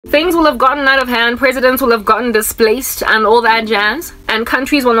Things will have gotten out of hand, presidents will have gotten displaced and all that jazz, and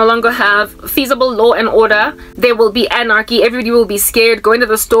countries will no longer have feasible law and order. There will be anarchy, everybody will be scared, going to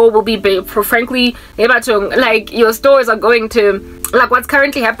the store will be, frankly, like, your stores are going to, like what's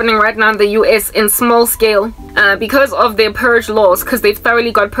currently happening right now in the US in small scale, because of their purge laws, because they've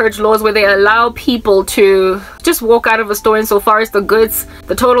thoroughly got purge laws where they allow people to just walk out of a store insofar as the goods,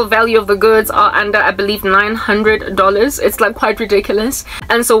 the total value of the goods are under, I believe, $900. It's like quite ridiculous.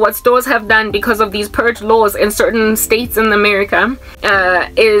 And so what stores have done because of these purge laws in certain states in America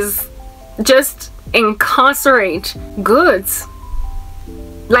is just incarcerate goods.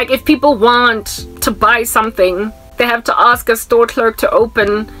 Like, if people want to buy something, they have to ask a store clerk to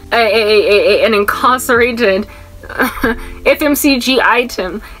open an incarcerated FMCG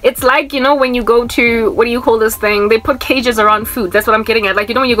item. It's like, you know, when you go to, what do you call this thing, they put cages around food. That's what I'm getting at. Like,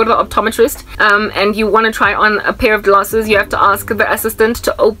 you know, when you go to the optometrist and you want to try on a pair of glasses, you have to ask the assistant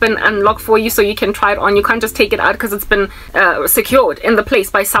to open and lock for you so you can try it on. You can't just take it out because it's been secured in the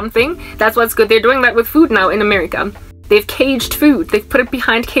place by something. That's what's good. They're doing that with food now in America. They've caged food. They've put it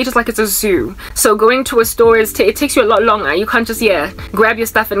behind cages like it's a zoo. So going to a store it takes you a lot longer. You can't just, grab your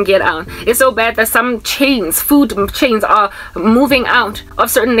stuff and get out. It's so bad that some chains, food chains, are moving out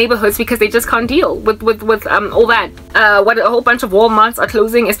of certain neighborhoods because they just can't deal with all that. A whole bunch of Walmarts are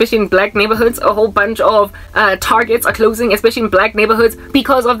closing, especially in black neighborhoods. A whole bunch of Targets are closing, especially in black neighborhoods,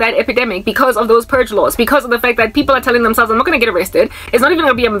 because of that epidemic, because of those purge laws, because of the fact that people are telling themselves, I'm not going to get arrested. It's not even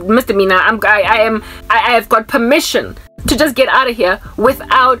going to be a misdemeanor. I have got permission to just get out of here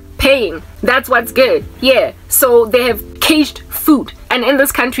without paying. That's what's good. Yeah, so they have caged food, and in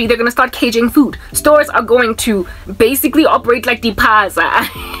this country they're gonna start caging food. Stores are going to basically operate like the plaza.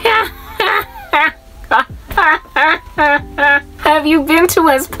 Have you been to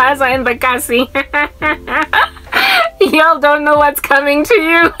a plaza in Bakassi? Y'all don't know what's coming to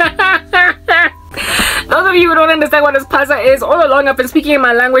you. Those of you who don't understand what a spaza is, all along I've been speaking in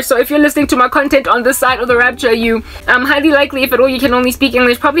my language, so if you're listening to my content on this side of the rapture, you highly likely, if at all you can only speak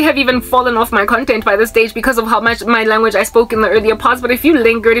English, probably have even fallen off my content by this stage because of how much my language I spoke in the earlier parts. But if you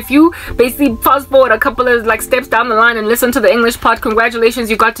lingered, if you basically fast forward a couple of like steps down the line and listen to the English part, congratulations,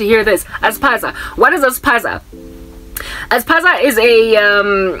 you got to hear this. Aspaza. What is Aspaza? Aspaza is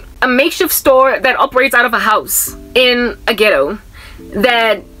a makeshift store that operates out of a house in a ghetto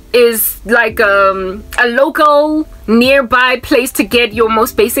that is like a local nearby place to get your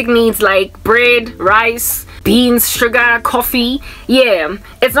most basic needs like bread, rice, beans, sugar, coffee. Yeah,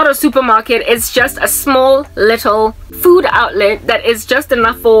 it's not a supermarket, it's just a small little food outlet that is just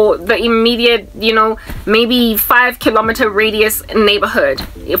enough for the immediate, you know, maybe 5-kilometer radius neighborhood.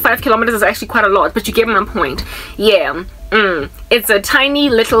 5 kilometers is actually quite a lot, but you get my point. Yeah. It's a tiny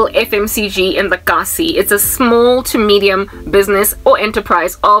little FMCG in the Kasi. It's a small to medium business or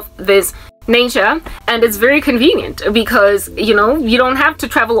enterprise of this nature, and it's very convenient because, you know, you don't have to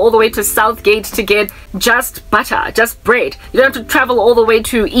travel all the way to Southgate to get just butter, just bread. You don't have to travel all the way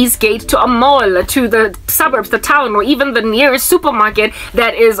to Eastgate, to a mall, to the suburbs, the town, or even the nearest supermarket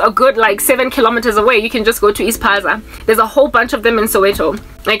that is a good like 7 kilometers away. You can just go to East Plaza. There's a whole bunch of them in Soweto,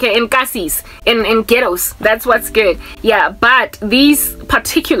 okay, in Kasis, in ghettos. That's what's good. Yeah, but these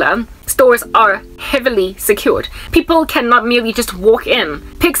particular stores are heavily secured. People cannot merely just walk in,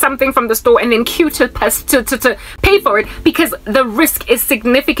 pick something from the store, and then queue to pay for it, because the risk is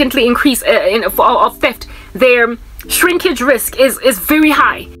significantly increased of theft. Their shrinkage risk is very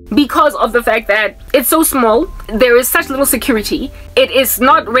high because of the fact that it's so small. There is such little security. It is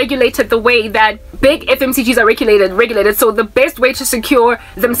not regulated the way that big FMCGs are regulated. So the best way to secure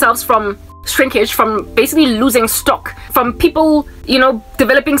themselves from shrinkage, from basically losing stock, from people, you know,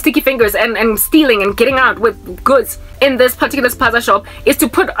 developing sticky fingers and stealing and getting out with goods in this particular spaza shop, is to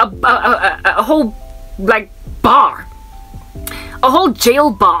put a whole like bar, a whole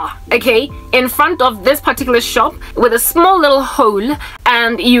jail bar, okay, in front of this particular shop with a small little hole,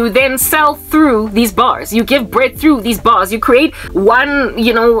 and you then sell through these bars. You give bread through these bars. You create one,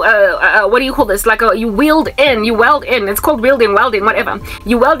 you know, what do you call this? Like you weld in, it's called welding, whatever.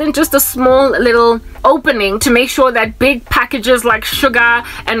 You weld in just a small little opening to make sure that big packages like sugar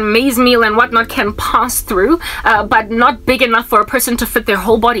and maize meal and whatnot can pass through, but not big enough for a person to fit their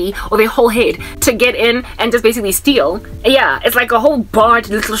whole body or their whole head to get in and just basically steal. Yeah, it's like a whole barred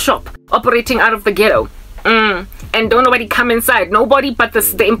little shop operating out of the ghetto. And don't nobody come inside. Nobody but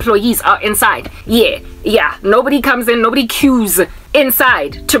the employees are inside. Yeah, nobody comes in, nobody queues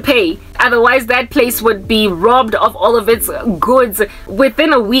inside to pay. Otherwise that place would be robbed of all of its goods.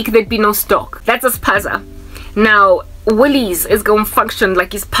 Within a week there'd be no stock. That's a spaza. Now Woolies is going to function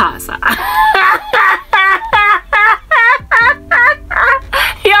like it's spaza.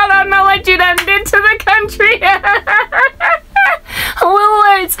 Yo, what you done did to the country.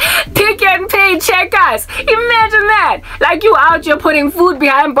 Woolworths, Pick and Pay, check us. Imagine that. Like you out here putting food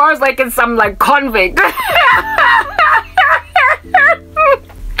behind bars like it's some like convict.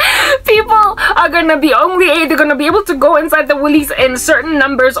 People are gonna be they're gonna be able to go inside the Woolies in certain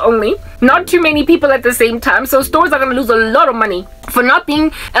numbers only, not too many people at the same time. So stores are gonna lose a lot of money for not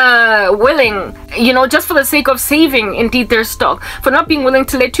being willing, you know, just for the sake of saving indeed their stock, for not being willing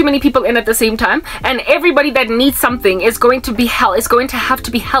to let too many people in at the same time. And everybody that needs something is going to have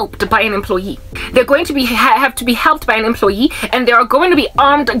to be helped by an employee. They're going to have to be helped by an employee, and there are going to be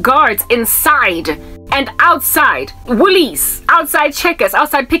armed guards inside and outside Woolies, outside Checkers,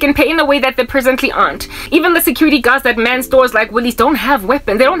 outside Pick and Pay, in a way that they presently aren't. Even the security guards that man stores like Woolies don't have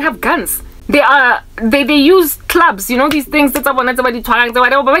weapons. They don't have guns. They use clubs, you know, these things, whatever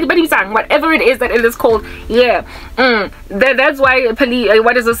it is that it is called. Yeah. That's why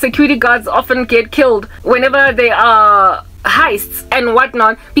security guards often get killed whenever they are heists and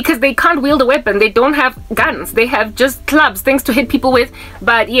whatnot, because they can't wield a weapon. They don't have guns. They have just clubs, things to hit people with.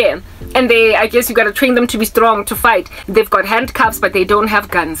 But yeah, and I guess you gotta train them to be strong to fight. They've got handcuffs, but they don't have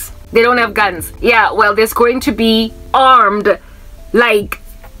guns. They don't have guns. Yeah, well, there's going to be armed like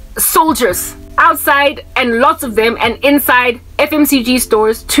soldiers outside, and lots of them, and inside FMCG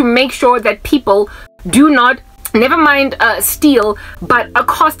stores, to make sure that people do not, never mind steal, but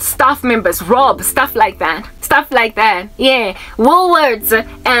accost staff members, rob, stuff like that. Yeah, Woolworths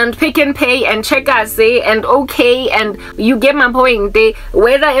and Pick and Pay and Checkers and OK, and you get my point.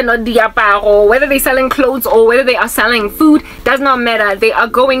 Whether they're selling clothes or whether they are selling food, does not matter. They are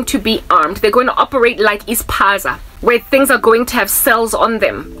going to be armed. They're going to operate like Ispaza, where things are going to have cells on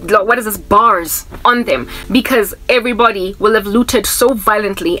them. What is this? Bars on them, because everybody will have looted so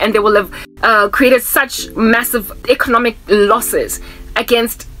violently, and they will have created such massive economic losses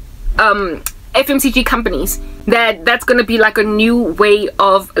against FMCG companies that's going to be like a new way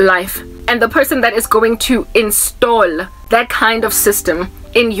of life. And the person that is going to install that kind of system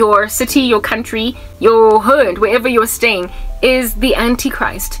in your city, your country, your hood, wherever you're staying, is the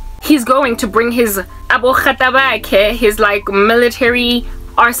Antichrist. He's going to bring his his like military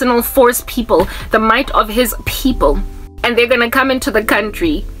arsenal force people, the might of his people, and they're gonna come into the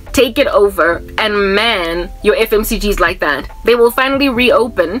country, take it over, and man your FMCGs like that. They will finally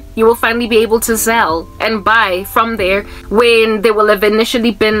reopen. You will finally be able to sell and buy from there, when there will have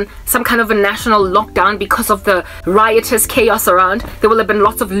initially been some kind of a national lockdown because of the riotous chaos around. There will have been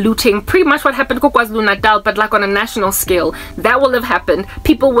lots of looting, pretty much what happened to KwaZulu-Natal, but like on a national scale. That will have happened.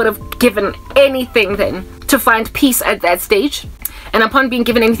 People would have given anything then to find peace at that stage. And upon being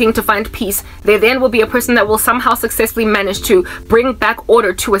given anything to find peace, there then will be a person that will somehow successfully manage to bring back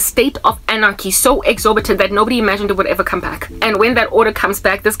order to a state of anarchy so exorbitant that nobody imagined it would ever come back. And when that order comes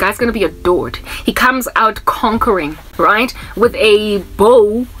back, this guy's gonna be adored. He comes out conquering, right? With a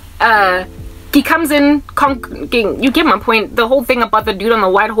bow. He comes in conquering. You get my point. The whole thing about the dude on the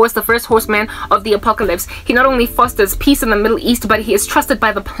white horse, the first horseman of the apocalypse, he not only fosters peace in the Middle East, but he is trusted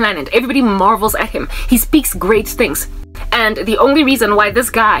by the planet. Everybody marvels at him. He speaks great things. And the only reason why this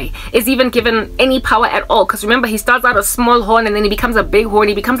guy is even given any power at all, because remember, he starts out a small horn and then he becomes a big horn,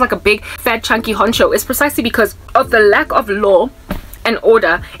 he becomes like a big fat chunky honcho, is precisely because of the lack of law and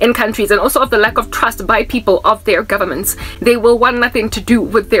order in countries, and also of the lack of trust by people of their governments. They will want nothing to do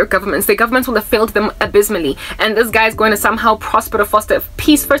with their governments. Their governments will have failed them abysmally, and this guy is going to somehow prosper to foster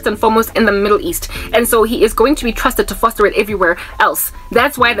peace first and foremost in the Middle East, and so he is going to be trusted to foster it everywhere else.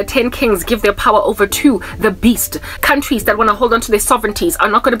 That's why the 10 kings give their power over to the beast. Countries that want to hold on to their sovereignties are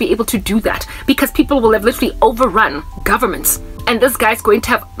not going to be able to do that, because people will have literally overrun governments. And this guy's going to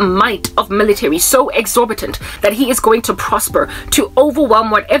have might of military so exorbitant that he is going to prosper to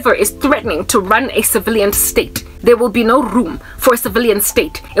overwhelm whatever is threatening to run a civilian state. There will be no room for a civilian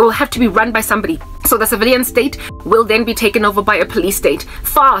state. It will have to be run by somebody. So the civilian state will then be taken over by a police state,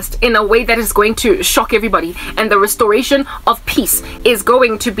 fast, in a way that is going to shock everybody. And the restoration of peace is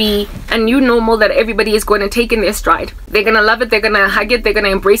going to be a new normal that everybody is going to take in their stride. They're going to love it, they're going to hug it, they're going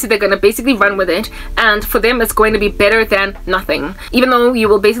to embrace it, they're going to basically run with it. And for them, it's going to be better than nothing. Even though you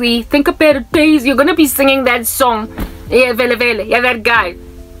will basically think of better days, you're going to be singing that song. Yeah, Vele Vele, yeah, that guy.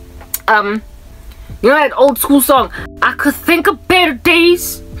 You know that old school song, I could think of better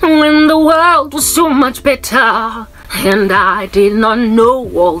days when the world was so much better. and I did not know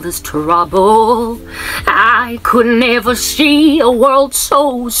all this trouble. I could never see a world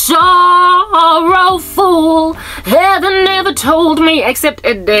so sorrowful. Heaven never told me, except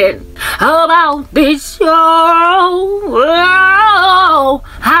it did, about this sorrow.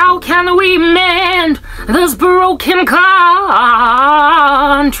 How can we mend this broken country?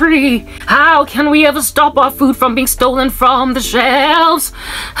 How can we ever stop our food from being stolen from the shelves?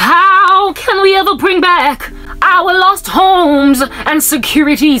 How can we ever bring back our lost homes and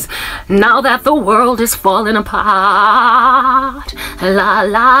securities now that the world is falling apart? La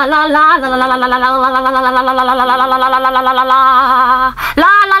la la la la la la la la la la la la.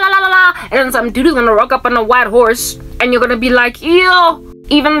 And some dude is gonna rock up on a white horse, and you're gonna be like, yo.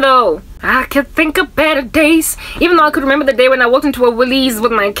 Even though I could think of better days, even though I could remember the day when I walked into a Woolies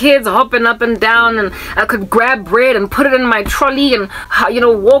with my kids hopping up and down, and I could grab bread and put it in my trolley and, you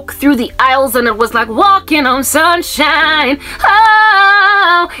know, walk through the aisles, and it was like walking on sunshine.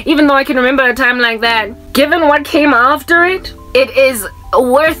 Oh, even though I can remember a time like that, given what came after it, it is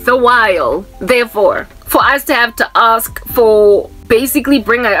worth the while, therefore, for us to have to ask for, basically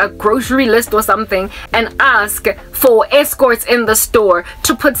bring a grocery list or something and ask for escorts in the store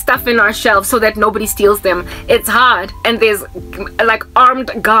to put stuff in our shelves so that nobody steals them. It's hard, and there's like armed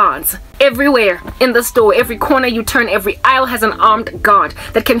guards everywhere in the store. Every corner you turn, every aisle has an armed guard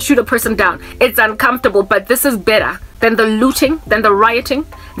that can shoot a person down. It's uncomfortable, but this is better than the looting, than the rioting,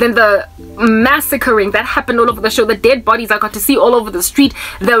 than the massacring that happened all over the show, the dead bodies I got to see all over the street,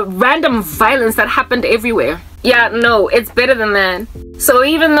 the random violence that happened everywhere. Yeah, no, it's better than that. So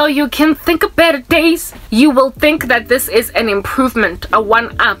even though you can think of better days, you will think that this is an improvement, a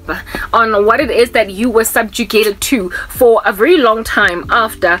one-up on what it is that you were subjugated to for a very long time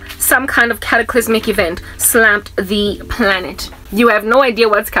after some kind of cataclysmic event slapped the planet. You have no idea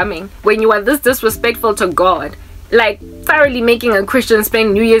what's coming when you are this disrespectful to God. Like, thoroughly making a Christian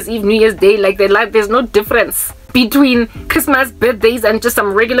spend New Year's Eve, New Year's Day like their life. There's no difference between Christmas, birthdays, and just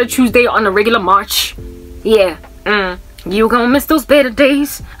some regular Tuesday on a regular March. Yeah, you gonna miss those better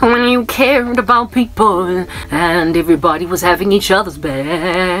days when you cared about people and everybody was having each other's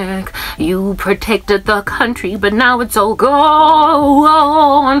back. You protected the country, but now it's all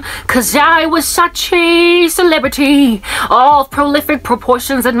gone. Cause I was such a celebrity of prolific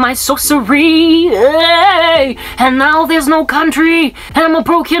proportions in my sorcery. And now there's no country and a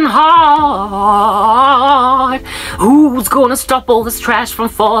broken heart. Who's gonna stop all this trash from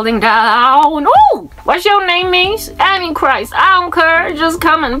falling down? Oh, what's your name, Miss? Antichrist. I don't care. Just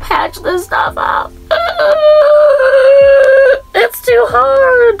come and patch this stuff up. It's too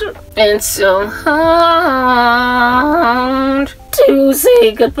hard. It's so hard to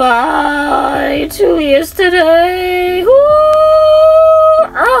say goodbye to yesterday.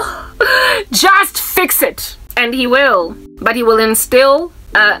 Just fix it. And he will. But he will instill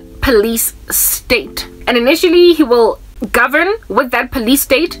a police state. And initially he will govern with that police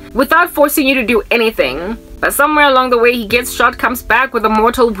state without forcing you to do anything. But somewhere along the way he gets shot, comes back with a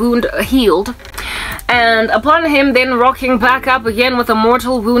mortal wound healed, and upon him then rocking back up again with a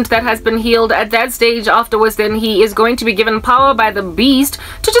mortal wound that has been healed, at that stage afterwards then he is going to be given power by the beast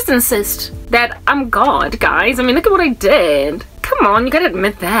to just insist that I'm God, guys. I mean, look at what I did. Come on, you gotta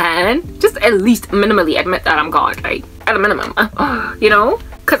admit that. Just at least minimally admit that I'm God, right? At a minimum, you know?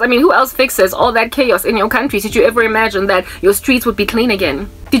 Because, I mean, who else fixes all that chaos in your country? Did you ever imagine that your streets would be clean again?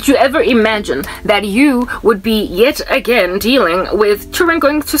 Did you ever imagine that you would be yet again dealing with children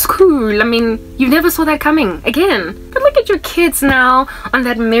going to school? I mean, you never saw that coming again. But look at your kids now on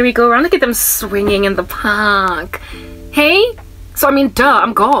that merry-go-round. Look at them swinging in the park. Hey? So, I mean, duh,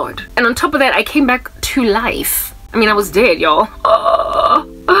 I'm God. And on top of that, I came back to life. I mean, I was dead, y'all.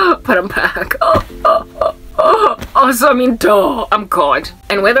 But I'm back. So I mean, duh, I'm God.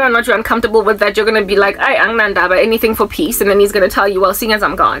 And whether or not you're uncomfortable with that, you're gonna be like, I angnandaba, anything for peace. And then he's gonna tell you, well, seeing as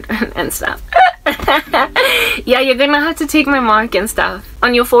I'm God and stuff. Yeah, you're gonna have to take my mark and stuff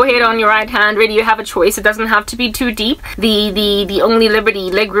on your forehead, on your right hand. Really, you have a choice. It doesn't have to be too deep. The only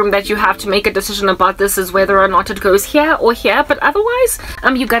liberty legroom that you have to make a decision about this is whether or not it goes here or here. But otherwise,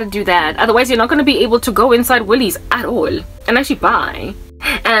 you gotta do that. Otherwise, you're not gonna be able to go inside Woolies at all and actually buy.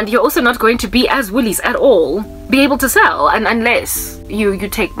 And you're also not going to be as Woolies at all be able to sell, and unless you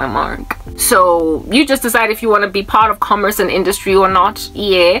take my mark. So you just decide if you want to be part of commerce and industry or not.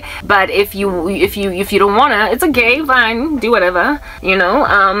 Yeah, but if you don't wanna, it's okay, fine, do whatever, you know.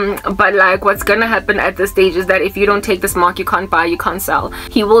 But like, what's gonna happen at this stage is that if you don't take this mark, you can't buy, you can't sell.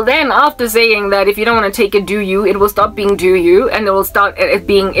 He will then, after saying that if you don't want to take it, do you, it will stop being do you, and it will start it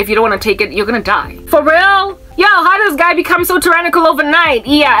being, if you don't want to take it, you're gonna die. For real? Yo, how does guy become so tyrannical overnight?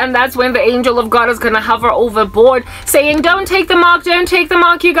 Yeah, and that's when the angel of God is gonna hover overboard, saying, don't take the mark,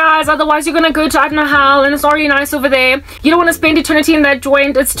 you guys, otherwise you're gonna go to I don't know hell, and it's already nice over there. You don't want to spend eternity in that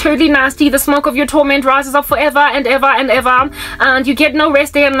joint. It's totally nasty. The smoke of your torment rises up forever and ever and ever, and you get no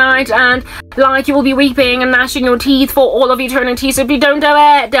rest day and night, and like you will be weeping and gnashing your teeth for all of eternity. So if you don't do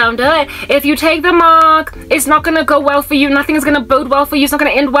it. If you take the mark, it's not gonna go well for you. Nothing is gonna bode well for you. It's not gonna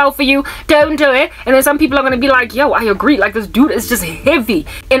end well for you. Don't do it. And then some people are gonna be like, yo, I agree, like this dude is just heavy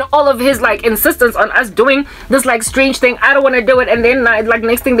in all of his like insistence on us doing this like strange thing. I don't want to do it. And then like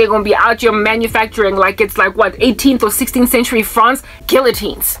next thing they're gonna be out here manufacturing like it's like what, 18th or 16th century France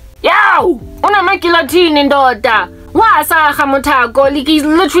guillotines. Yo, una guillotine in the he's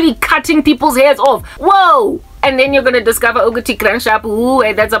literally cutting people's heads off. Whoa. And then you're gonna discover Uguti Granshap, ooh,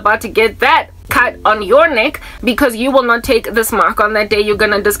 that's about to get that cut on your neck because you will not take this mark on that day. You're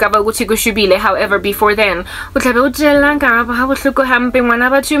gonna discover Uguti Gushubile. However, before then, attitude.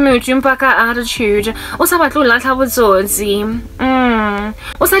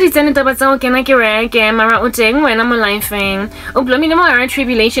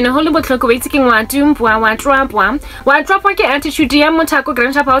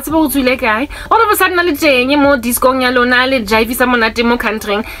 All of a sudden,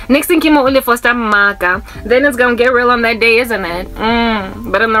 next thing came only for Maka. Then it's gonna get real on that day, isn't it?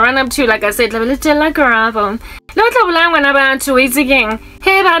 But in the run up to, like I said, like Karabo. When about to wait again.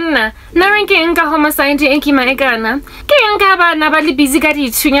 Hey, Banna, Naranking homicide Ekima Egana. Kaba Nabali busy got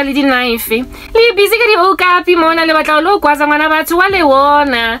it, Swingality knife. Lee busy got the old capi mona levatalo, Quazamana to Wale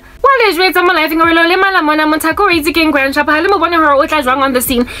Warner. While is read someone laughing or Lemala Mona Montako, Ezekiel Grandshop, Halima her what is wrong on the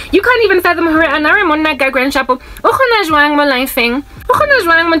scene. You can't even fathom her and Aramona Grandshop. Ohonajuang Malifing.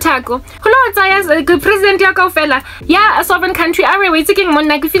 Ohonajuang Montako. Hello, Tayas, a good president Yako fella. Yeah, a sovereign country. I read taking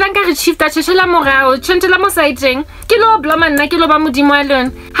Mona, if you like a chief that Cheshela Morao, Chantelamo sighting. Kilo Bloman, Nakilo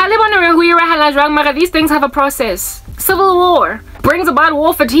Bamudimoilun. Halibona Huira Halajang Mara, these things have a process. Civil war brings about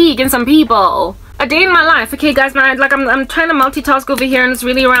war fatigue in some people. A day in my life. Okay guys, man, like I'm trying to multitask over here and it's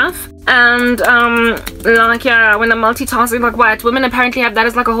really rough. And like yeah, when I'm multitasking, like what, women apparently have that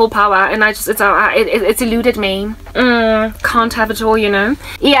as like a whole power, and I just it's eluded me. Can't have it all, you know.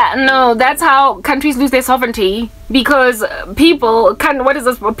 Yeah, no, that's how countries lose their sovereignty, because people can, what is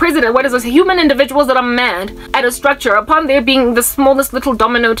this, president, what is this, human individuals that are mad at a structure, upon there being the smallest little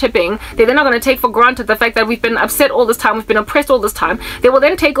domino tipping, they're not going to take for granted the fact that we've been upset all this time, we've been oppressed all this time. They will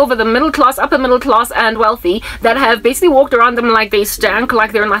then take over the middle class, upper middle class and wealthy that have basically walked around them like they stank,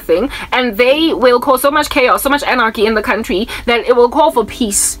 like they're nothing, and they will cause so much chaos, so much anarchy in the country that it will call for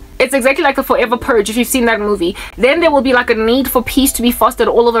peace. It's exactly like the Forever Purge, if you've seen that movie. Then there will be like a need for peace to be fostered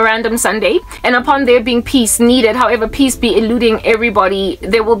all of a random Sunday. And upon there being peace needed, however, peace be eluding everybody,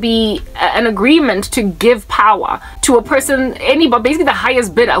 there will be an agreement to give power to a person, anybody, basically the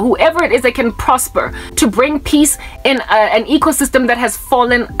highest bidder, whoever it is that can prosper, to bring peace in an ecosystem that has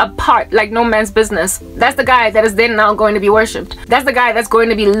fallen apart like no man's business. That's the guy that is then now going to be worshipped. That's the guy that's going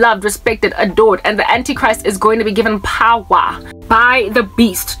to be loved, respected, adored, and the Antichrist is going to be given power by the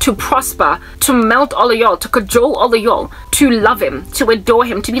beast to prosper, to melt all of y'all, to cajole all of y'all, to love him, to adore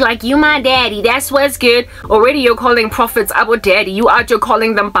him, to be like, you my daddy, that's what's good. Already you're calling prophets our daddy, you out, you're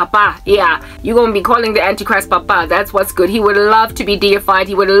calling them papa. Yeah, you're gonna be calling the Antichrist papa. That's what's good. He would love to be deified,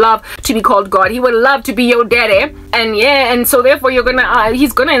 he would love to be called God, he would love to be your daddy. And yeah, and so therefore you're gonna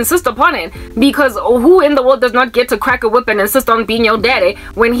he's gonna insist upon it, because who in the world does not get to crack a whip and insist on being your daddy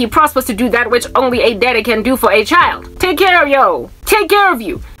when he prospers to do that which only a daddy can do for a child? Take care of yo, take care of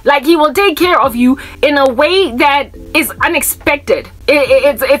you. Like, he will take care of you in a way that is unexpected.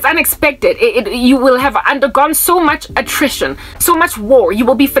 It's unexpected. You will have undergone so much attrition, so much war. You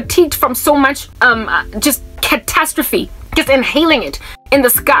will be fatigued from so much just catastrophe, just inhaling it in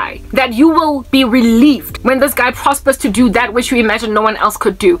the sky, that you will be relieved when this guy prospers to do that which you imagine no one else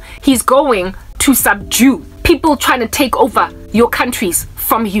could do. He's going to subdue people trying to take over your countries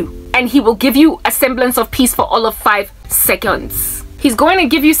from you, and he will give you a semblance of peace for all of 5 seconds. He's going to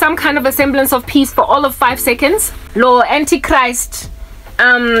give you some kind of a semblance of peace for all of 5 seconds. Lo Antichrist,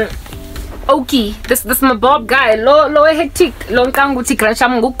 Oki, this mabob guy, lo hectic, lo nkanguti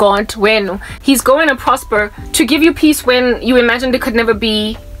grasham God, when he's going to prosper to give you peace when you imagined it could never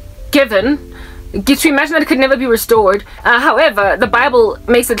be given. To imagine that it could never be restored. However, the Bible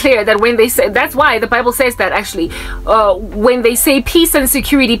makes it clear that when they say, that's why the Bible says that actually, when they say peace and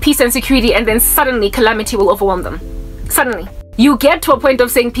security, and then suddenly calamity will overwhelm them. Suddenly. You get to a point of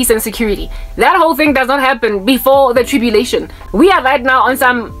saying peace and security. That whole thing does not happen before the tribulation. We are right now on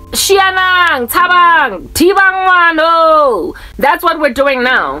some Shianang, Tabang, Tibangwano. That's what we're doing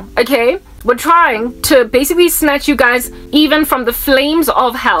now, okay? We're trying to basically snatch you guys even from the flames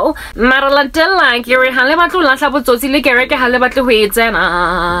of hell. Mara latela ke re ha le batlo la tla botsotsi le kereke ha le batle ho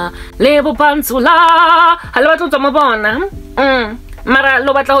etsena le bopantsula ha le batlo tswa mo bona. Mara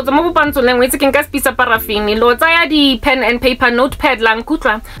lo batla ho tswa mo bopantsoleng o itse ke nka spisa parafini lo tsaya di pen and paper notepad lang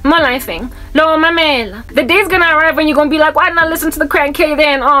kutla mo lifing lo mamela. The day's gonna arrive when you're gonna be like, why not listen to the crankhead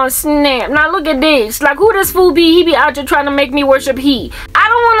then? Oh snap, now look at this, like who this fool be? He be out there trying to make me worship he. I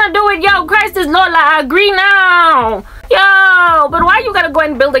don't want to do it. Yo, Christ is Lord, like, I agree now. Yo, but why you gotta go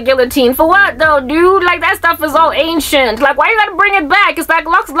and build a guillotine? For what though, dude? Like, that stuff is all ancient. Like, why you gotta bring it back? It's like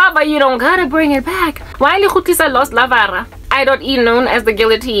lost lava, you don't gotta bring it back. Why likhutisa lost lava? I.E. known as the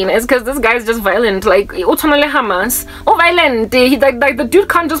guillotine is because this guy's just violent. Like, Hamas. Oh, violent. Like the dude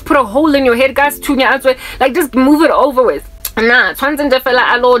can't just put a hole in your head, guys. Like, just move it over with. Nah, tshwantse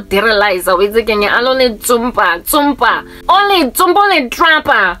fela alo derelizer we tsekenya alo le tsumpa only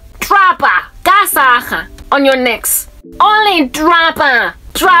trapper kasaga on your necks, only trapper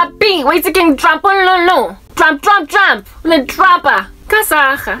trappy we tsekeng trap no trap le trapper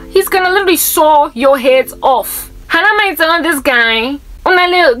kasaga. He's gonna literally saw your heads off. Hana maitse on this guy una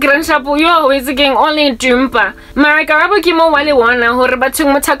le granshapo yo we tsekeng only jumpa mara Karabo ke mo wale wana hore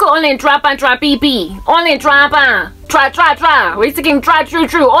bathong mothako only trapper trapipi only trapper tra we tsekeng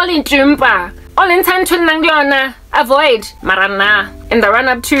true only jumpa all in time to nang avoid marana in the run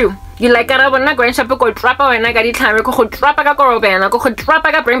up to you like Karabo na granshapo ko trapper wena ga ditlhare go trapper ka korobena go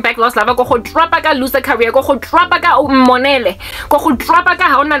trapper ka bring back lost lava go trapper ka lose the career go trapper ka monele go trapper ka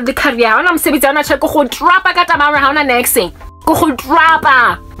ha ona the career ha ona mosebetsi ona tsheko go trapper ka tamara ha ona next go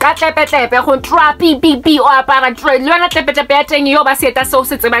trapper ka tlepe go trapi pp o apara trade le yona tlepe ya teng yo ba seta so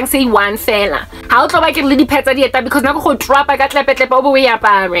se tsebang se one fela ha o tlo ba ke le diphetsa dieta because na go trapper ka tlepe o bo we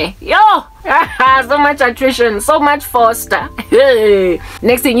apare yo. So much attrition, so much foster.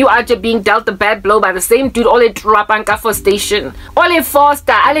 Next thing you are just being dealt a bad blow by the same dude. Ole trapanka for station, ole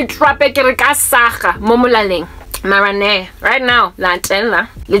foster, ole trape ke re ka saga momolaleng marane right now la tella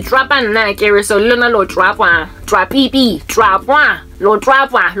le trapan na ke re so lona lo trapwa trapipi trapwa lo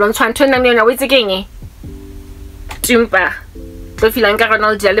trapwa lo ntshwantwe na yona we tsekeng tumpa to feeling ka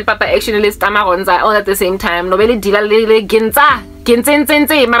ronald jale papa action le stamaronza all at the same time no bele dila le ginza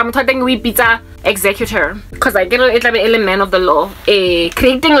mara motho teng we pizza executor because I get it a man of the law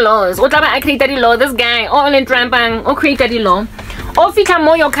creating laws o tla ba a create the law. This guy all in trampang or create the law or fika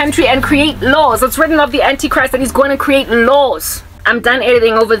mo your country and create laws. It's written of the Antichrist that he's going to create laws. I'm done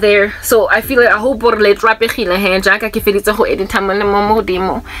editing over there, so I feel like I hope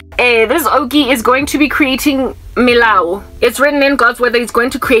this Oki is going to be creating Milao. It's written in God's word that he's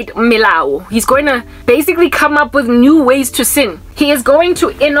going to create Milao. He's going to basically come up with new ways to sin. He is going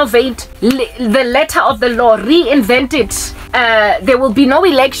to innovate the letter of the law, reinvent it. There will be no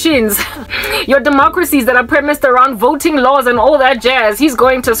elections. Your democracies that are premised around voting laws and all that jazz, he's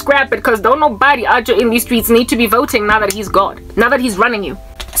going to scrap it because don't nobody out in these streets need to be voting now that he's God, now that he's running you.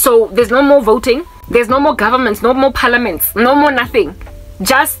 So there's no more voting, there's no more governments, no more parliaments, no more nothing.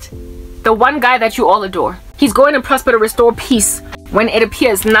 Just the one guy that you all adore. He's going to prosper to restore peace when it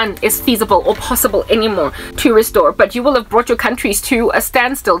appears none is feasible or possible anymore to restore. But you will have brought your countries to a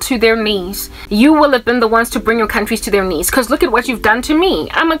standstill, to their knees. You will have been the ones to bring your countries to their knees. Because look at what you've done to me.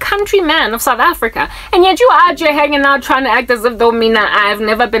 I'm a countryman of South Africa. And yet you are out here hanging out trying to act as if though Mina, I've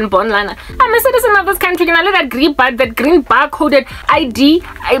never been born Lana. I'm a citizen of this country. And I let that green barcoded ID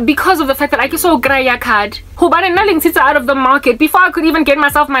because of the fact that I saw Graya card. Who bought nothing sits out of the market before I could even get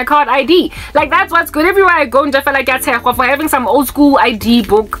myself my card ID. Like that's what's good. Everywhere I go, I feel like I for having some old school ID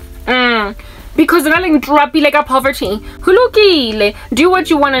book. Because they're not droppy like a poverty. Hulukile, do what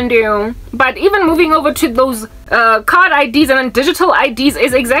you want to do. But even moving over to those card IDs and then digital IDs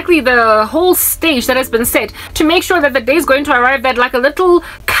is exactly the whole stage that has been set to make sure that the day is going to arrive that like a little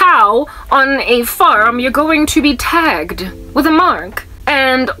cow on a farm, you're going to be tagged with a mark.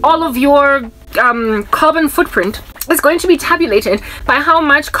 And all of your carbon footprint is going to be tabulated by how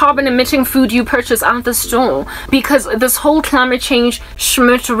much carbon emitting food you purchase out the store, because this whole climate change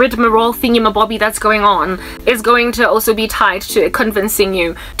schmidt-ridmerol thingy-mabobby that's going on is going to also be tied to convincing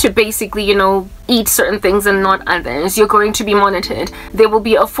you to basically, you know, eat certain things and not others. You're going to be monitored. There will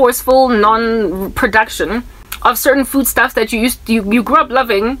be a forceful non-production of certain foodstuffs that you grew up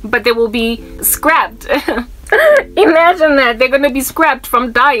loving, but they will be scrapped. Imagine that they're gonna be scrapped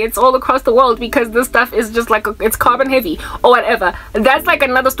from diets all across the world because this stuff is just like it's carbon heavy or whatever. That's like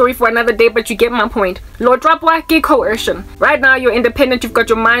another story for another day, but you get my point. Lord Drapwa, get coercion. Right now you're independent, you've got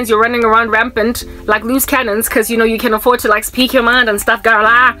your minds, you're running around rampant like loose cannons because you know you can afford to like speak your mind and stuff, girl.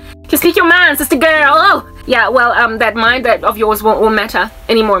 You speak your mind, sister girl. Oh, yeah, well, that mind that of yours won't matter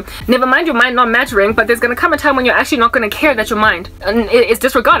anymore. Never mind your mind not mattering, but there's gonna come a time when you're actually not gonna care that your mind is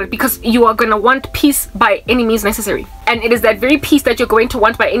disregarded, because you are gonna want peace by any means necessary. And it is that very peace that you're going to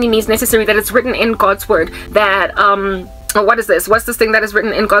want by any means necessary that is written in God's word. That what is this? What's this thing that is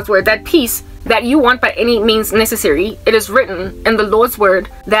written in God's word? That peace that you want by any means necessary, it is written in the Lord's word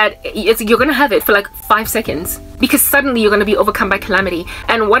that you're gonna have it for like 5 seconds, because suddenly you're gonna be overcome by calamity.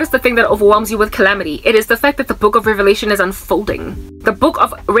 And what is the thing that overwhelms you with calamity? It is the fact that the book of Revelation is unfolding. The book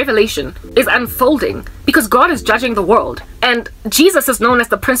of Revelation is unfolding because God is judging the world, and Jesus is known as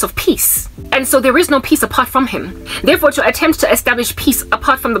the Prince of Peace, and so there is no peace apart from him. Therefore, to attempt to establish peace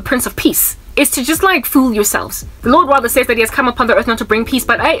apart from the Prince of Peace is to just like fool yourselves. The Lord rather says that he has come upon the earth not to bring peace,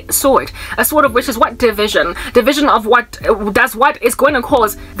 but a sword. A sword of which is what? Division. Division of what does what is going to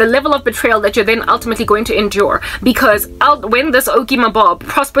cause the level of betrayal that you're then ultimately going to endure. Because when this Okimabob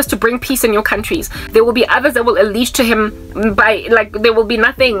prospers to bring peace in your countries, there will be others that will unleash to him by, like, there will be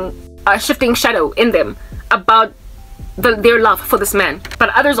nothing shifting shadow in them about their love for this man. But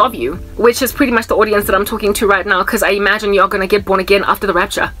others of you, which is pretty much the audience that I'm talking to right now, because I imagine you're gonna get born again after the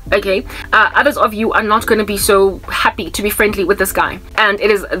rapture, okay? Others of you are not gonna be so happy to be friendly with this guy, and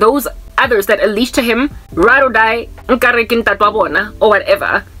it is those others that unleash to him, ride or die, or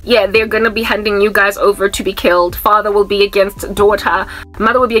whatever. Yeah, they're gonna be handing you guys over to be killed. Father will be against daughter,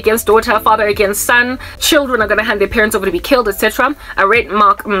 mother will be against daughter, father against son, children are gonna hand their parents over to be killed, etc. I read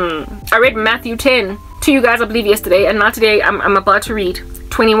Matthew 10 to you guys, I believe, yesterday, and now today I'm about to read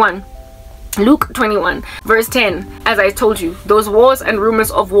 21. Luke 21 verse 10. As I told you, those wars and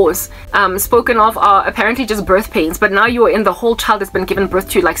rumors of wars spoken of are apparently just birth pains, but now you are in the whole child has been given birth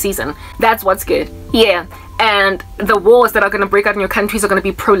to like season. That's what's good. Yeah. And the wars that are going to break out in your countries are going to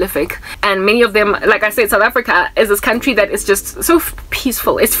be prolific, and many of them, like I said, South Africa is this country that is just so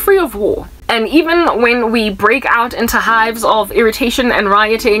peaceful. It's free of war. And even when we break out into hives of irritation and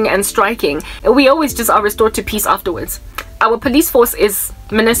rioting and striking, we always just are restored to peace afterwards. Our police force is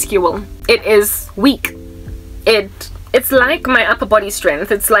minuscule. It is weak. It's like my upper body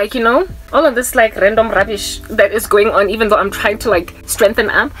strength. It's like, you know, all of this like random rubbish that is going on, even though I'm trying to like strengthen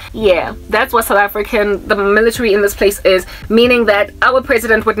up. Yeah, that's what South African, the military in this place is, meaning that our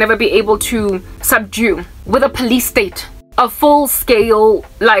president would never be able to subdue with a police state a full-scale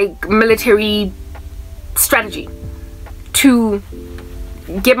like military strategy to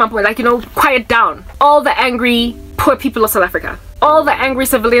get my point, like, you know, quiet down all the angry poor people of South Africa, all the angry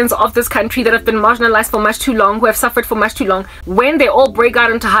civilians of this country that have been marginalized for much too long, who have suffered for much too long. When they all break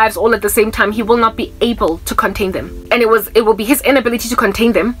out into hives all at the same time, he will not be able to contain them, and it will be his inability to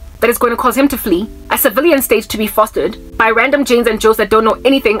contain them that is going to cause him to flee, a civilian state to be fostered by random Janes and Joes that don't know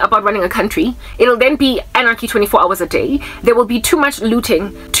anything about running a country. It'll then be anarchy 24 hours a day. There will be too much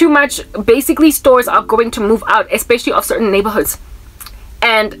looting, too much, basically stores are going to move out, especially of certain neighborhoods.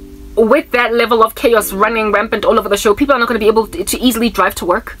 And with that level of chaos running rampant all over the show, people are not going to be able to easily drive to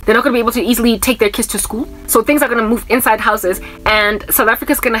work. They're not going to be able to easily take their kids to school. So things are going to move inside houses, and South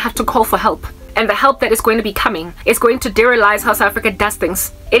Africa is going to have to call for help. And the help that is going to be coming is going to derealize how South Africa does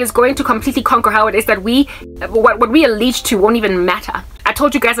things. It is going to completely conquer how it is that what we allege to won't even matter. I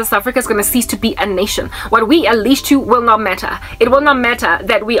told you guys that South Africa is going to cease to be a nation. What we allege to will not matter. It will not matter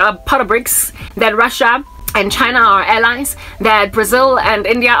that we are part of BRICS, that Russia and China are allies, that Brazil and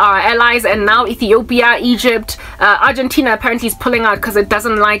India are allies, and now Ethiopia, Egypt, Argentina apparently is pulling out because it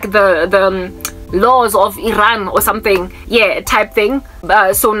doesn't like the laws of Iran or something, yeah, type thing.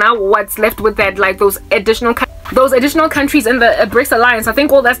 So now what's left with that, like those additional countries in the BRICS alliance? I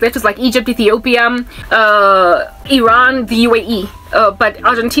think all that's left is like Egypt, Ethiopia, Iran, the UAE. But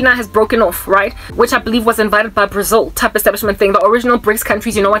Argentina has broken off, right? Which I believe was invited by Brazil type establishment thing. The original BRICS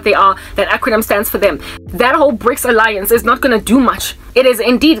countries, you know what they are. That acronym stands for them. That whole BRICS alliance is not going to do much. It is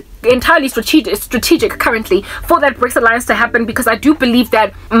indeed entirely strategic currently for that BRICS alliance to happen, because I do believe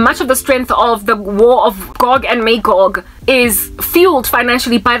that much of the strength of the war of Gog and Magog is fueled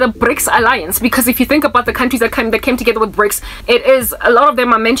financially by the BRICS alliance. Because if you think about the countries that came together with BRICS, it is, a lot of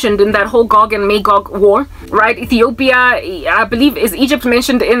them are mentioned in that whole Gog and Magog war, right? Ethiopia, I believe, is Egypt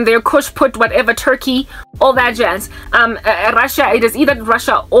mentioned in their Kush, Put, whatever, Turkey, all that jazz. Russia, it is either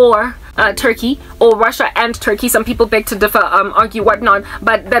Russia or Turkey, or Russia and Turkey. Some people beg to differ, argue whatnot,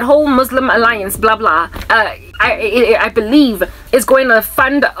 but that whole Muslim alliance, blah blah, I believe is going to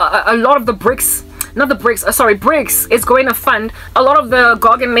fund a lot of the BRICS, not the BRICS, sorry, BRICS is going to fund a lot of the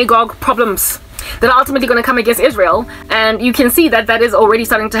Gog and Magog problems that are ultimately going to come against Israel. And you can see that that is already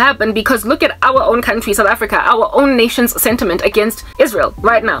starting to happen, because look at our own country, South Africa, our own nation's sentiment against Israel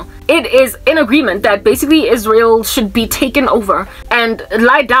right now. It is in agreement that basically Israel should be taken over and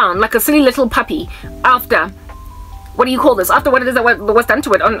lie down like a silly little puppy after, what do you call this, after what it is that was done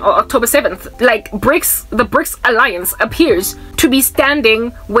to it on October 7th. Like the BRICS alliance appears to be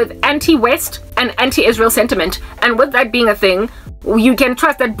standing with anti-West and anti-Israel sentiment. And with that being a thing, you can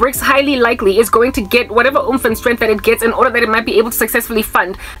trust that BRICS highly likely is going to get whatever oomph and strength that it gets in order that it might be able to successfully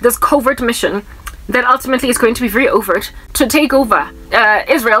fund this covert mission that ultimately is going to be very overt to take over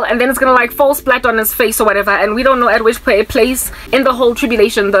Israel, and then it's gonna like fall splat on his face or whatever, and we don't know at which place in the whole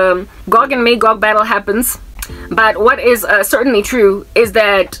tribulation the Gog and Magog battle happens. But what is certainly true is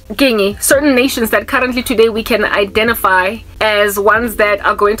that certain nations that currently today we can identify as ones that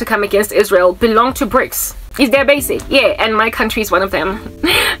are going to come against Israel belong to BRICS. Is their basic, yeah, and my country is one of them.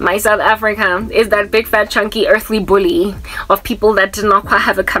 My South Africa is that big fat chunky earthly bully of people that did not quite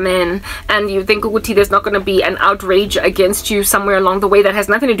have it come in, and you think Uguti there's not going to be an outrage against you somewhere along the way that has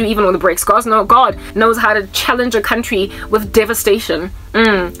nothing to do even with the BRICS. God knows how to challenge a country with devastation,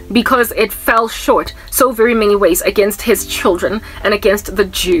 because it fell short so very many ways against his children and against the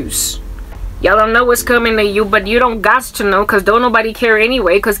Jews. Y'all don't know what's coming to you, but you don't got to know, because don't nobody care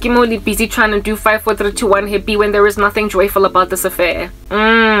anyway, because Kim only busy trying to do 5, 4, 3, 2, 1 hippie when there is nothing joyful about this affair.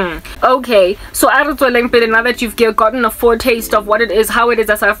 Okay, so now that you've gotten a foretaste of what it is, how it is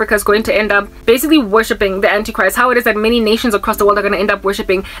that South Africa is going to end up basically worshipping the Antichrist, how it is that many nations across the world are going to end up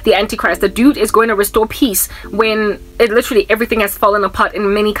worshipping the Antichrist. The dude is going to restore peace when literally everything has fallen apart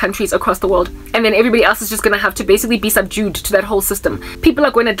in many countries across the world, and then everybody else is just going to have to basically be subdued to that whole system. People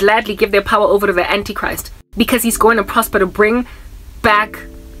are going to gladly give their power over to the Antichrist because he's going to prosper to bring back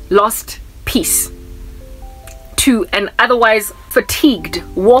lost peace to an otherwise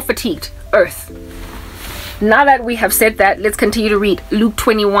war-fatigued earth. Now that we have said that, let's continue to read Luke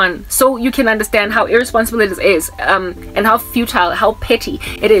 21 so you can understand how irresponsible it is, and how futile, how petty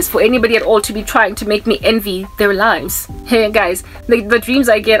it is for anybody at all to be trying to make me envy their lives. Hey guys, the dreams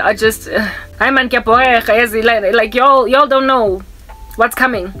I get are just like y'all don't know what's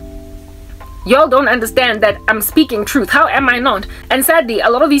coming. Y'all don't understand that I'm speaking truth. How am I not? And sadly, a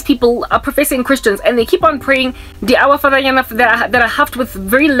lot of these people are professing Christians, and they keep on praying the Our Father that are haft with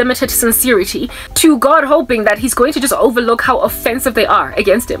very limited sincerity to God, hoping that he's going to just overlook how offensive they are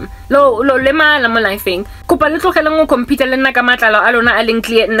against him. Pigmentation.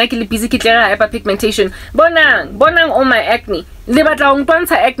 Bonang on my acne.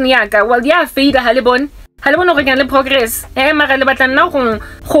 Acne yaka. Well, yeah, fade halibon. Progress.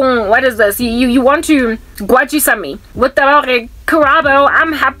 What is this? You want to me with the Karabo?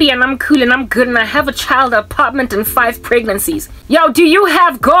 I'm happy and I'm cool and I'm good and I have a child, apartment, and 5 pregnancies. Yo, do you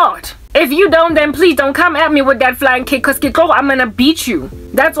have God? If you don't, then please don't come at me with that flying kick, because I'm gonna beat you.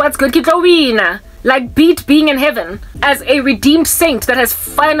 That's what's good. Like beat being in heaven as a redeemed saint that has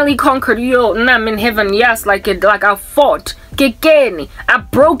finally conquered. Yo, I'm in heaven, yes, like I fought. I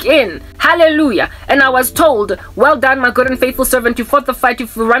broke in. Hallelujah. And I was told, well done, my good and faithful servant. You fought the fight,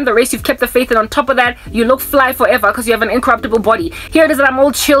 you've run the race, you've kept the faith, and on top of that, you look fly forever because you have an incorruptible body. Here it is that I'm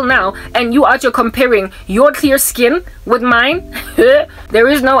all chill now, and you out here comparing your clear skin with mine. There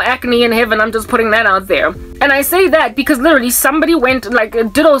is no acne in heaven. I'm just putting that out there. And I say that because literally somebody went like a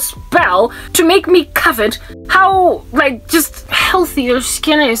ditto spell to make me covet how like just healthy their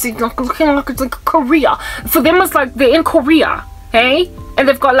skin is. It's looking like it's like Korea. For them it's like they're in Korea, hey? And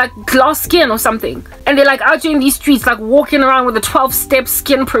they've got like glass skin or something, and they're like out here in these streets like walking around with a 12-step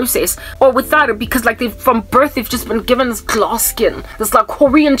skin process, or without it, because like they've from birth they've just been given this glass skin. This like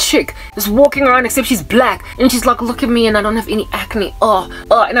Korean chick is walking around, except she's black, and she's like, look at me and I don't have any acne.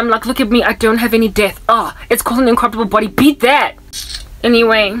 And I'm like, look at me, I don't have any death. It's called an incorruptible body. Beat that.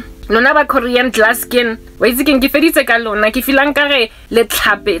 Anyway, lona ba Korean glass skin wait ke feditse ka lona ke filang kare le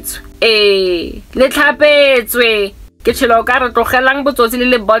tlhapetswe ke chelo ka re tlogelang botsotsi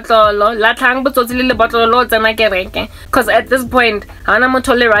le botlolo la tlhang botsotsi le botlolo tsena kereke, because at this point hana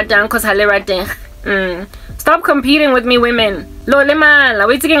motho le ratang cause ha le rateng. Stop competing with me, women. Lo le mala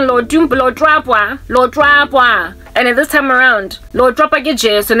wait again, lo dump lo trapwa. And at this time around, Lord drop again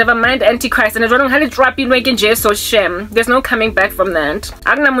so never mind Antichrist, and I don't have to drop in again so shame. There's no coming back from that.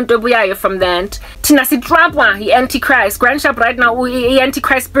 Agna muntobuya from that. Tina si dropwa he Antichrist. Grandshop right now he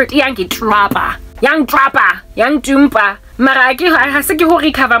Antichrist spirit yangi dropper. Young dropper, young dumpa. Maraki haseki ho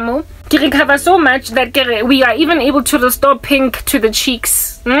recover mo. Ki recover so much that we are even able to restore pink to the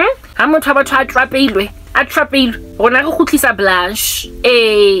cheeks. Hamotaba try trapilwe. A trapil rona go khutlisa blush.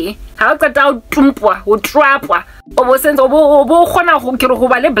 Ha ka ta tumpwa o trapwa o bo sense o bo khona go ke go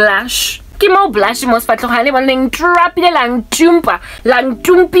ba le blush ke mo blush mo sfatlogane ba leng trapile lang tumpa lang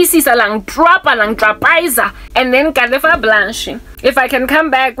tumpisisa lang trapa lang trapaiza and then ka lefa blushing. If I can come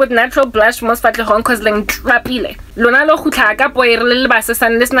back with natural blush mo sfatlogone cause lang trapile lona lo gutla ka po e re le ba se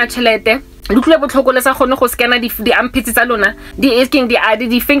san le sna chelete Lukule botlhoko le sa gone go scanner di armpits tsa lona di asking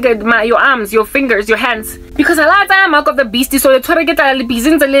di finger your arms, your fingers, your hands because a lot of mark of the beast so le tshware ke tla le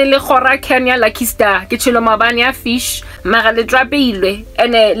bizintse le gora Kenya Lucky Star ke chilo mabane ya fish mara le trapeilwe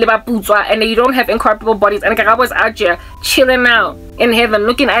and le baputswa and you don't have incorruptible bodies and Karabo is out here chilling out in heaven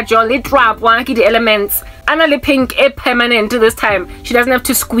looking at your lit trap one the elements Anna le pink e permanent this time she doesn't have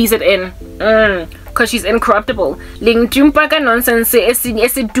to squeeze it in because she's incorruptible. Ling tumpa ka nonsense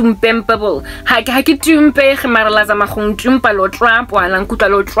esi tumpempable. Ha ke tumpe ge marala za magong tumpa lo trapwa lang kutla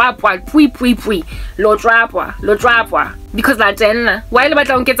lo trapwa pui lo trapwa because la tena. Why le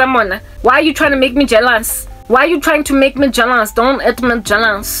batla nketsa mona? Why are you trying to make me jealous? Why are you trying to make me jealous? Don't let me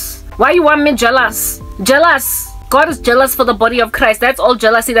jealous. Why you want me jealous? Jealous. God is jealous for the body of Christ. That's all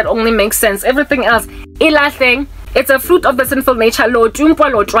jealousy that only makes sense. Everything else, thing. It's a fruit of the sinful nature. Lo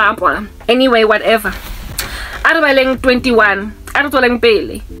tumpwa lo trapwa. Anyway, whatever. Arabaleng 21. Arabaleng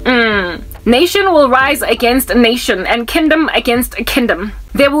Bailey. Nation will rise against nation and kingdom against kingdom.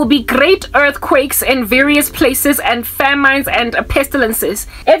 There will be great earthquakes in various places and famines and pestilences.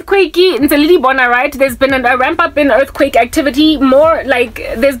 Earthquake in Bona, right? There's been a ramp up in earthquake activity.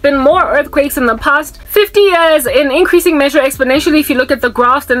 There's been more earthquakes in the past 50 years in increasing measure exponentially if you look at the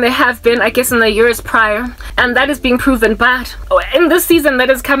graphs than there have been, I guess, in the years prior. And that is being proven bad. In this season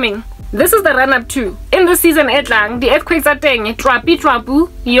that is coming. This is the run up to. In this season, the earthquakes are saying, trapu,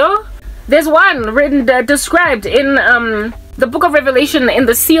 yo. There's one described in the book of Revelation in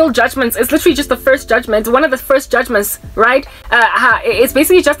the seal judgments. It's literally just the first judgment, one of the first judgments, right? It's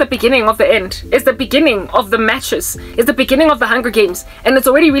basically just the beginning of the end. It's the beginning of the matches. It's the beginning of the Hunger Games, and it's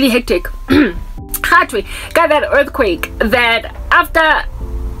already really hectic. Got that earthquake that after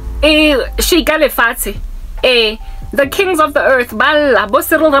the kings of the earth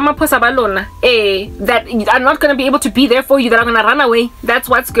that are not going to be able to be there for you, that are going to run away. That's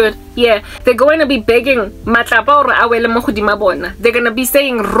what's good. Yeah, they're going to be begging. They're going to be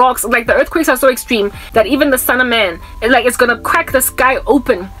saying rocks. Like the earthquakes are so extreme that even the Son of Man, it's going to crack the sky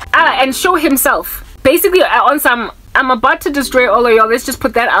open and show himself. Basically on some, I'm about to destroy all of y'all, let's just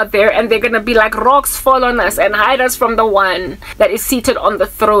put that out there, and they're gonna be like rocks fall on us and hide us from the one that is seated on the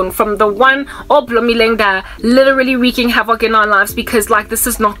throne, from the one Oblomilengda, literally wreaking havoc in our lives, because this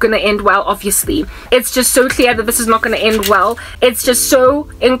is not gonna end well. Obviously it's just so clear that this is not gonna end well. It's just so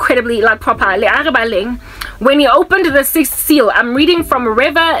incredibly proper. When he opened the sixth seal, I'm reading from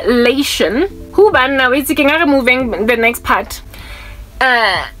Revelation. Moving the next part.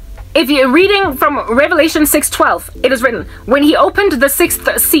 If you're reading from Revelation 6:12, it is written, when he opened the sixth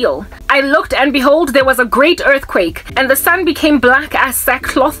seal, I looked and behold, there was a great earthquake, and the sun became black as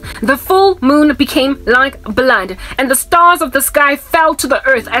sackcloth, the full moon became like blood, and the stars of the sky fell to the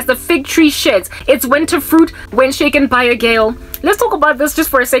earth as the fig tree sheds its winter fruit when shaken by a gale. Let's talk about this just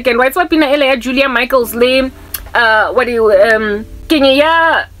for a second. Right? So Julia Michaels lame.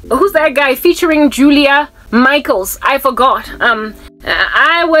 Who's that guy featuring Julia Michaels? I forgot.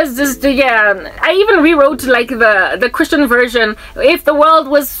 I was just I even rewrote the Christian version. If the world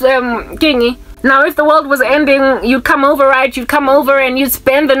was now if the world was ending, you'd come over, right? You'd come over and you'd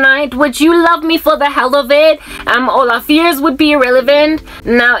spend the night. Would you love me for the hell of it? All our fears would be irrelevant.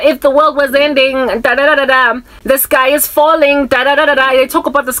 Now if the world was ending, the sky is falling, they talk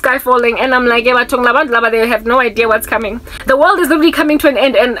about the sky falling, and I'm like, they have no idea what's coming. The world is literally coming to an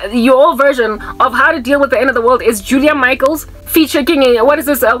end, and your version of how to deal with the end of the world is Julia Michaels featuring what is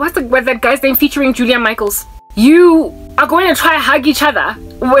this? What's that guy's name featuring Julia Michaels? You are going to try to hug each other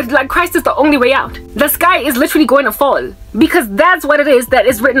with Christ is the only way out. The sky is literally going to fall, because that's what it is that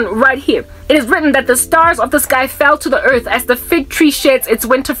is written right here. It is written that the stars of the sky fell to the earth as the fig tree sheds its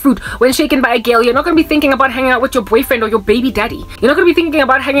winter fruit when shaken by a gale. You're not going to be thinking about hanging out with your boyfriend or your baby daddy. You're not going to be thinking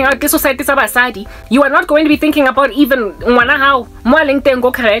about hanging out with society. You are not going to be thinking about even you're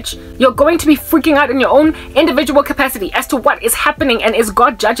going to be freaking out in your own individual capacity as to what is happening, and is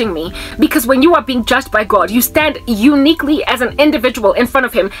God judging me? Because when you are being judged by God, you stand uniquely as an individual in front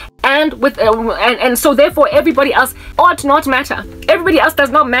of him, and with and so therefore everybody else ought not matter. Everybody else does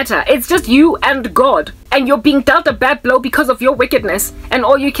not matter. It's just you and God, and you're being dealt a bad blow because of your wickedness, and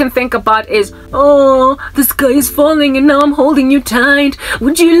all you can think about is, oh, the sky is falling and now I'm holding you tight.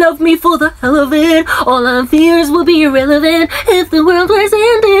 Would you love me for the hell of it? All our fears will be irrelevant if the world was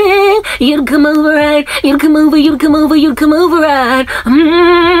ending. right, you'd come over right, you'd come over, you'd come over, you'd come over right.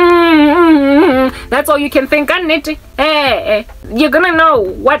 That's all you can think on it. Hey, you're gonna know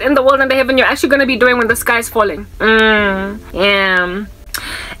what in the world and the heaven you're actually gonna be doing when the sky's falling. Yeah.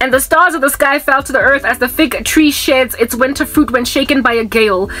 And the stars of the sky fell to the earth as the fig tree sheds its winter fruit when shaken by a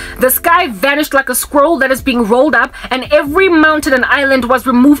gale. The sky vanished like a scroll that is being rolled up, and every mountain and island was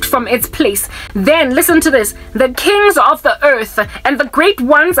removed from its place. Then, listen to this, the kings of the earth, and the great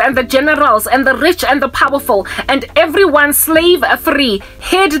ones, and the generals, and the rich and the powerful, and everyone slave free,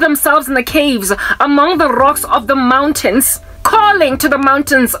 hid themselves in the caves among the rocks of the mountains, calling to the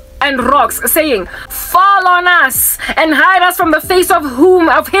mountains and rocks, saying, fall on us and hide us from the face of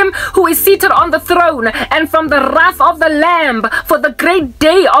him who is seated on the throne, and from the wrath of the Lamb, for the great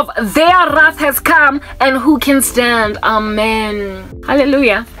day of their wrath has come, and who can stand? Amen.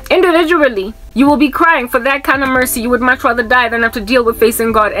 Hallelujah. Individually, you will be crying for that kind of mercy. You would much rather die than have to deal with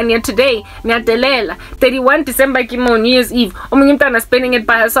facing God. And yet today, 31 December, New Year's Eve, spending it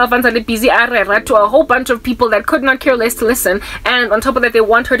by herself and busy to a whole bunch of people that could not care less to listen. And on top of that, they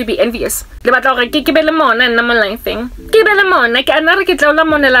want her to be envious. Why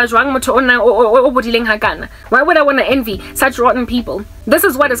would I want to envy such rotten people? This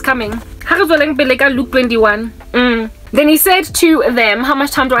is what is coming. Luke 21. Then he said to them, how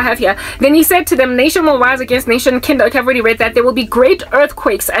much time do I have here? Then he said to them, nation will rise against nation. Kindle, I've already read that. There will be great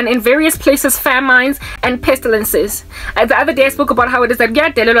earthquakes, and in various places famines and pestilences. The other day I spoke about how it is that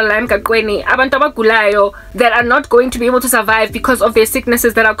that are not going to be able to survive because of their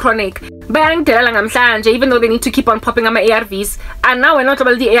sicknesses that are chronic. Even though they need to keep on popping on my ARVs. And now we're not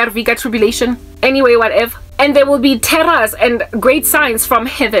about the ARV got tribulation. Anyway, whatever. And there will be terrors and great signs from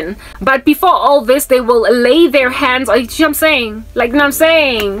heaven. But before all this, they will lay their hands on, you know what I'm saying? Like, you know what I'm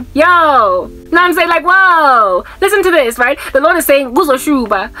saying? Yo! Now I'm saying, like, whoa! Listen to this, right? The Lord is saying, Guzo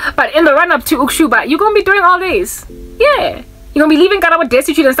Shuba. But in the run-up to Ukshuba, you're going to be doing all this. Yeah. You're gonna be leaving Karabo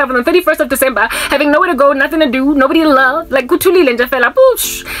destitute and stuff on the 31st of December, having nowhere to go, nothing to do, nobody to love. Like Kutuli Lenja fella,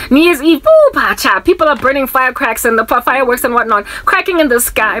 poosh. New Year's Eve, pacha. People are burning firecracks and the fireworks and whatnot, cracking in the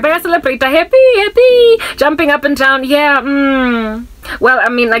sky. But I celebrate, happy, jumping up and down. Yeah, Well, I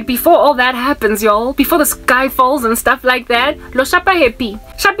mean, like, before all that happens, y'all, before the sky falls and stuff like that, lo shapa happy.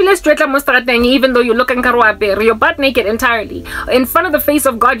 Shapiless dretla mostrateng, even though you look in karwaper, you're butt naked entirely. In front of the face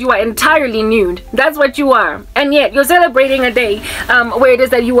of God, you are entirely nude. That's what you are. And yet, you're celebrating a day where it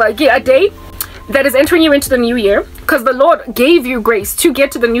is that you are, a day that is entering you into the new year, because the Lord gave you grace to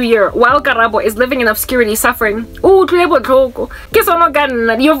get to the new year while Karabo is living in obscurity, suffering. Ooh, the way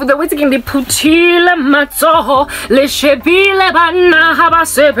to putile matsoho le shebile bana haba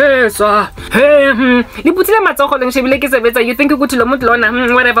sebeza. You think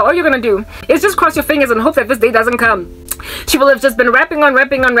whatever. All you're gonna do is just cross your fingers and hope that this day doesn't come. She will have just been rapping on,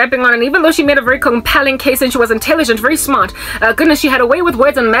 and even though she made a very compelling case and she was intelligent, very smart, goodness, she had a way with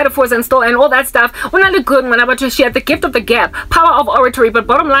words and metaphors and all that stuff. When I look good, when I she had the gift of the gap, power of oratory, but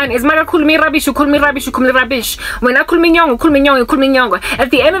bottom line is mara kulmi rubbish. When I kulmi nyongo. At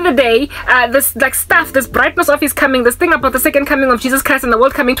the end of the day, this like stuff, this brightness of his coming, this thing about the second coming of Jesus Christ and the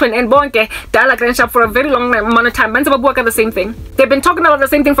world coming to an end, bonke, for a very long amount of time. The same thing. They've been talking about the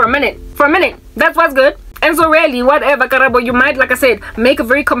same thing for a minute. That's what's good. And so really, whatever, Karabo, you might, like I said, make a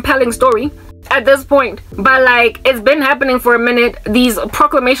very compelling story at this point, but like, it's been happening for a minute. These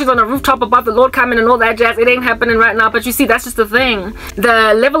proclamations on the rooftop about the Lord coming and all that jazz, it ain't happening right now. But you see, that's just the thing.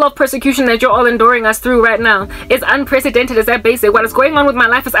 The level of persecution that you're all enduring us through right now is unprecedented. Is that basic? What is going on with my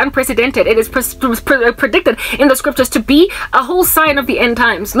life is unprecedented. It is predicted in the scriptures to be a whole sign of the end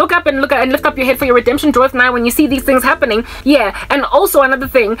times. Look up and lift up your head, for your redemption draweth nigh. When you see these things happening, yeah. And also another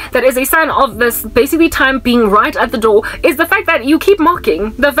thing that is a sign of this basically time being right at the door is the fact that you keep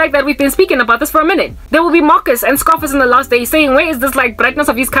mocking the fact that we've been speaking about this for a minute. There will be mockers and scoffers in the last days saying, where is this like brightness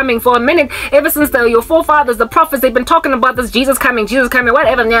of his coming? For a minute, ever since your forefathers, the prophets, they've been talking about this Jesus coming,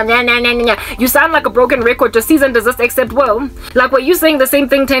 whatever. You sound like a broken record, just cease and desist, except, well, like, were you saying the same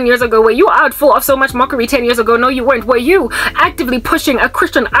thing 10 years ago? Were you out full of so much mockery 10 years ago? No, you weren't. Were you actively pushing a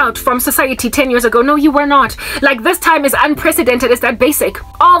Christian out from society 10 years ago? No, you were not. Like, this time is unprecedented. It's that basic.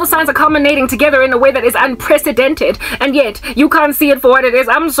 All the signs are culminating together in a way that is unprecedented, and yet you can't see it for what it is.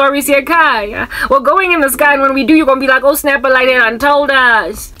 I'm sorry, Siekai. We're going in the sky, and when we do, you're gonna be like, oh snap, like they done told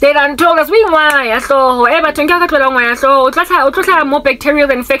us. They done told us. We why so more bacterial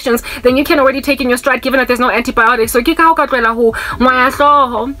infections than you can already take in your stride, given that there's no antibiotics. So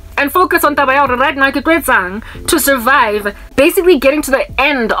and focus on taba ya hore right now ke tlo etsang to survive, basically getting to the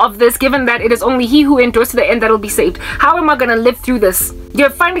end of this, given that it is only he who endures to the end that will be saved. How am I gonna live through this?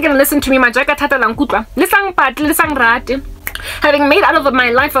 You're finally gonna listen to me, majaka tata langkutwa lisang patle lisang rate. Having made out of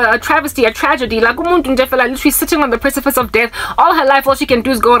my life a travesty, a tragedy, like umuntu nje fela literally sitting on the precipice of death all her life, all she can do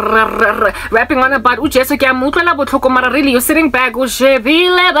is go rapping on about ujesu ke amutlwa botlhoko, mara really you're sitting back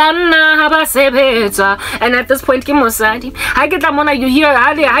ushebile bana habasebetsa, and at this point ke mosadi ha ke tla mona you hear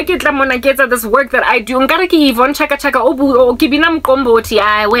ha ke tla mona ke etsa this work that I do nkare ke Yvonne chaka o ke bina mqombothi.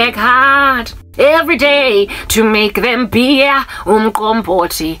 I work hard every day to make them beer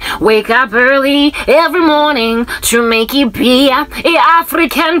umqombothi, wake up early every morning to make it beer,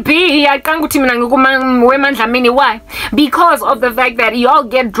 African beer. Why? Because of the fact that y'all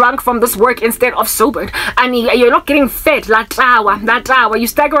get drunk from this work instead of sobered, and you're not getting fed. You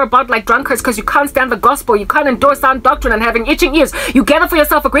stagger about like drunkards because you can't stand the gospel, you can't endorse sound doctrine, and having itching ears, you gather for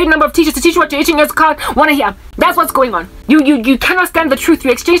yourself a great number of teachers to teach you what your itching ears can't want to hear. That's what's going on. You cannot stand the truth.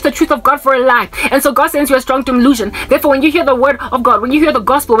 You exchange the truth of God for a lie. And so God sends you a strong delusion. Therefore, when you hear the word of God, when you hear the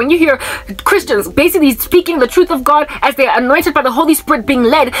gospel, when you hear Christians basically speaking the truth of God as they are anointed by the Holy Spirit, being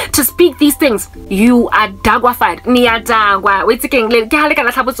led to speak these things, you are dagwafied.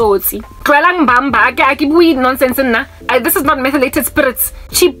 This is not methylated spirits,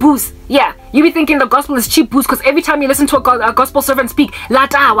 cheap booze. Yeah, you be thinking the gospel is cheap booze because every time you listen to a gospel servant speak,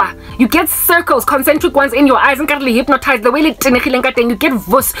 you get circles, concentric ones in your eyes, and hypnotized. The way you get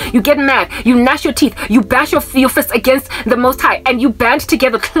vus, you get mad, you gnash your teeth, you bash your fist against the Most High, and you band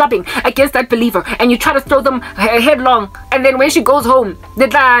together clubbing against that believer, and you try to throw them headlong. And then when she goes home,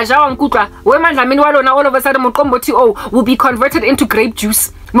 all of a sudden will be converted into grape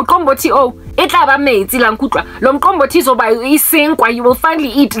juice. You will finally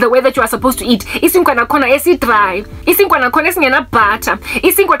eat the way that you are supposed to eat. Dry.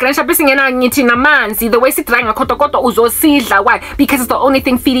 The way why? Because it's the only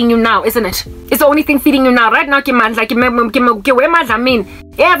thing feeding you now, isn't it? It's the only thing feeding you now. Right now,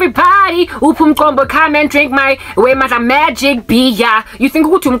 everybody come and drink my magic beer. You think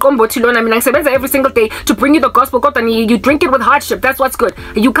every single day to bring you the gospel, and you drink it with hardship. That's what's good.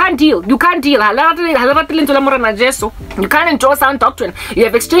 You can't deal. You can't enjoy sound doctrine. You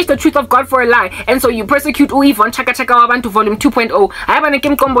have exchanged the truth of God for a lie, and so you persecute Yvonne chaka wabantu volume 2.0.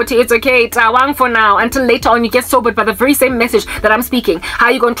 It's okay, it's awang for now, until later on you get sobered by the very same message that I'm speaking. How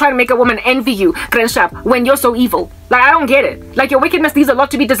you gonna try to make a woman envy you, when you're so evil? Like, I don't get it. Like, your wickedness leaves a lot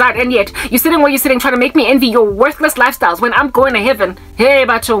to be desired, and yet you're sitting where you're sitting trying to make me envy your worthless lifestyles when I'm going to heaven. Hey,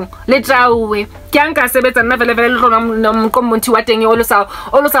 bacho, letrawe. Kianka sebeta na vele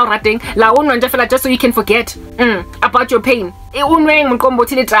just so you can forget about your pain.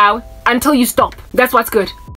 Until you stop. That's what's good.